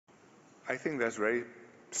I think that's very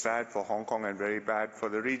sad for Hong Kong and very bad for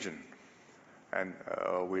the region. And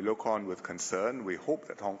we look on with concern. We hope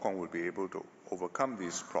that Hong Kong will be able to overcome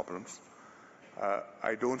these problems.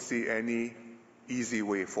 I don't see any easy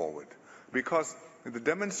way forward, because the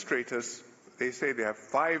demonstrators, they say they have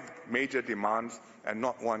 5 major demands and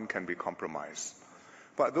not one can be compromised.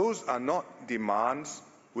 But those are not demands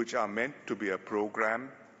which are meant to be a program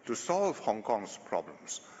to solve Hong Kong's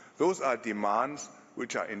problems. Those are demands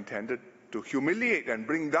which are intended to humiliate and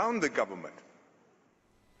bring down the government.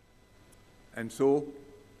 And so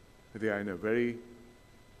they are in a very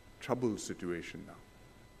troubled situation now.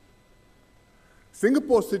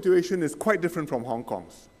 Singapore's situation is quite different from Hong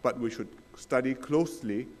Kong's, but we should study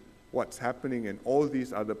closely what's happening in all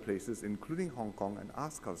these other places, including Hong Kong, and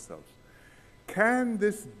ask ourselves, can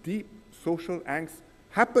this deep social angst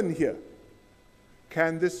happen here?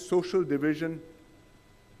 Can this social division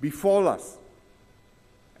befall us?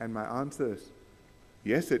 And my answer is,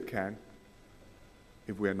 yes, it can,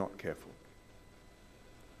 if we are not careful.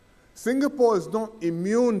 Singapore is not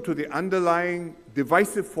immune to the underlying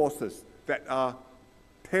divisive forces that are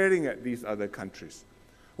tearing at these other countries.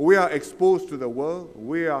 We are exposed to the world.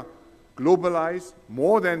 We are globalized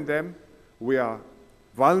more than them. We are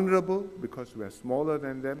vulnerable because we are smaller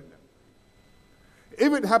than them.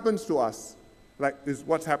 If it happens to us, like is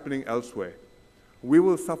what's happening elsewhere, we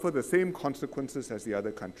will suffer the same consequences as the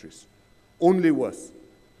other countries, only worse,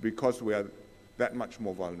 because we are that much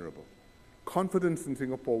more vulnerable. Confidence in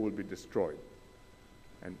Singapore will be destroyed,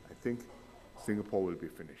 and I think Singapore will be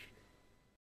finished.